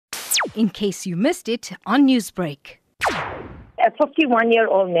in case you missed it on Newsbreak. A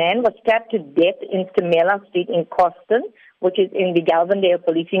 51-year-old man was stabbed to death in Stamela Street in Korsten, which is in the Galvandale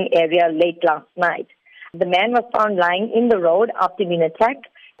policing area late last night. The man was found lying in the road after being attacked.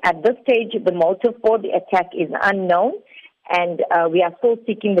 At this stage, the motive for the attack is unknown, and we are still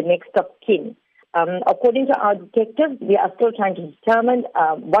seeking the next of kin. According to our detectives, we are still trying to determine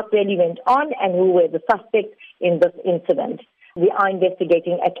what really went on and who were the suspects in this incident. We are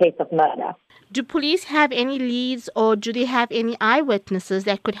investigating a case of murder. Do police have any leads, or do they have any eyewitnesses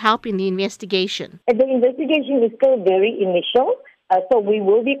that could help in the investigation? The investigation is still very initial, so we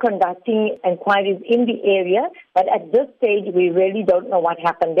will be conducting inquiries in the area, but at this stage we really don't know what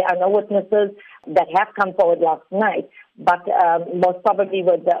happened. There are no witnesses that have come forward last night, but most probably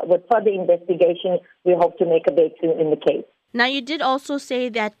with further investigation we hope to make a breakthrough in the case. Now, you did also say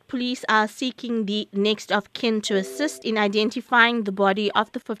that police are seeking the next of kin to assist in identifying the body of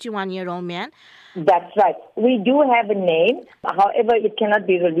the 51-year-old man. That's right. We do have a name. However, it cannot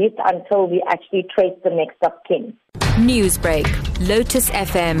be released until we actually trace the next of kin. Newsbreak, Lotus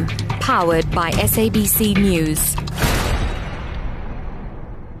FM, powered by SABC News.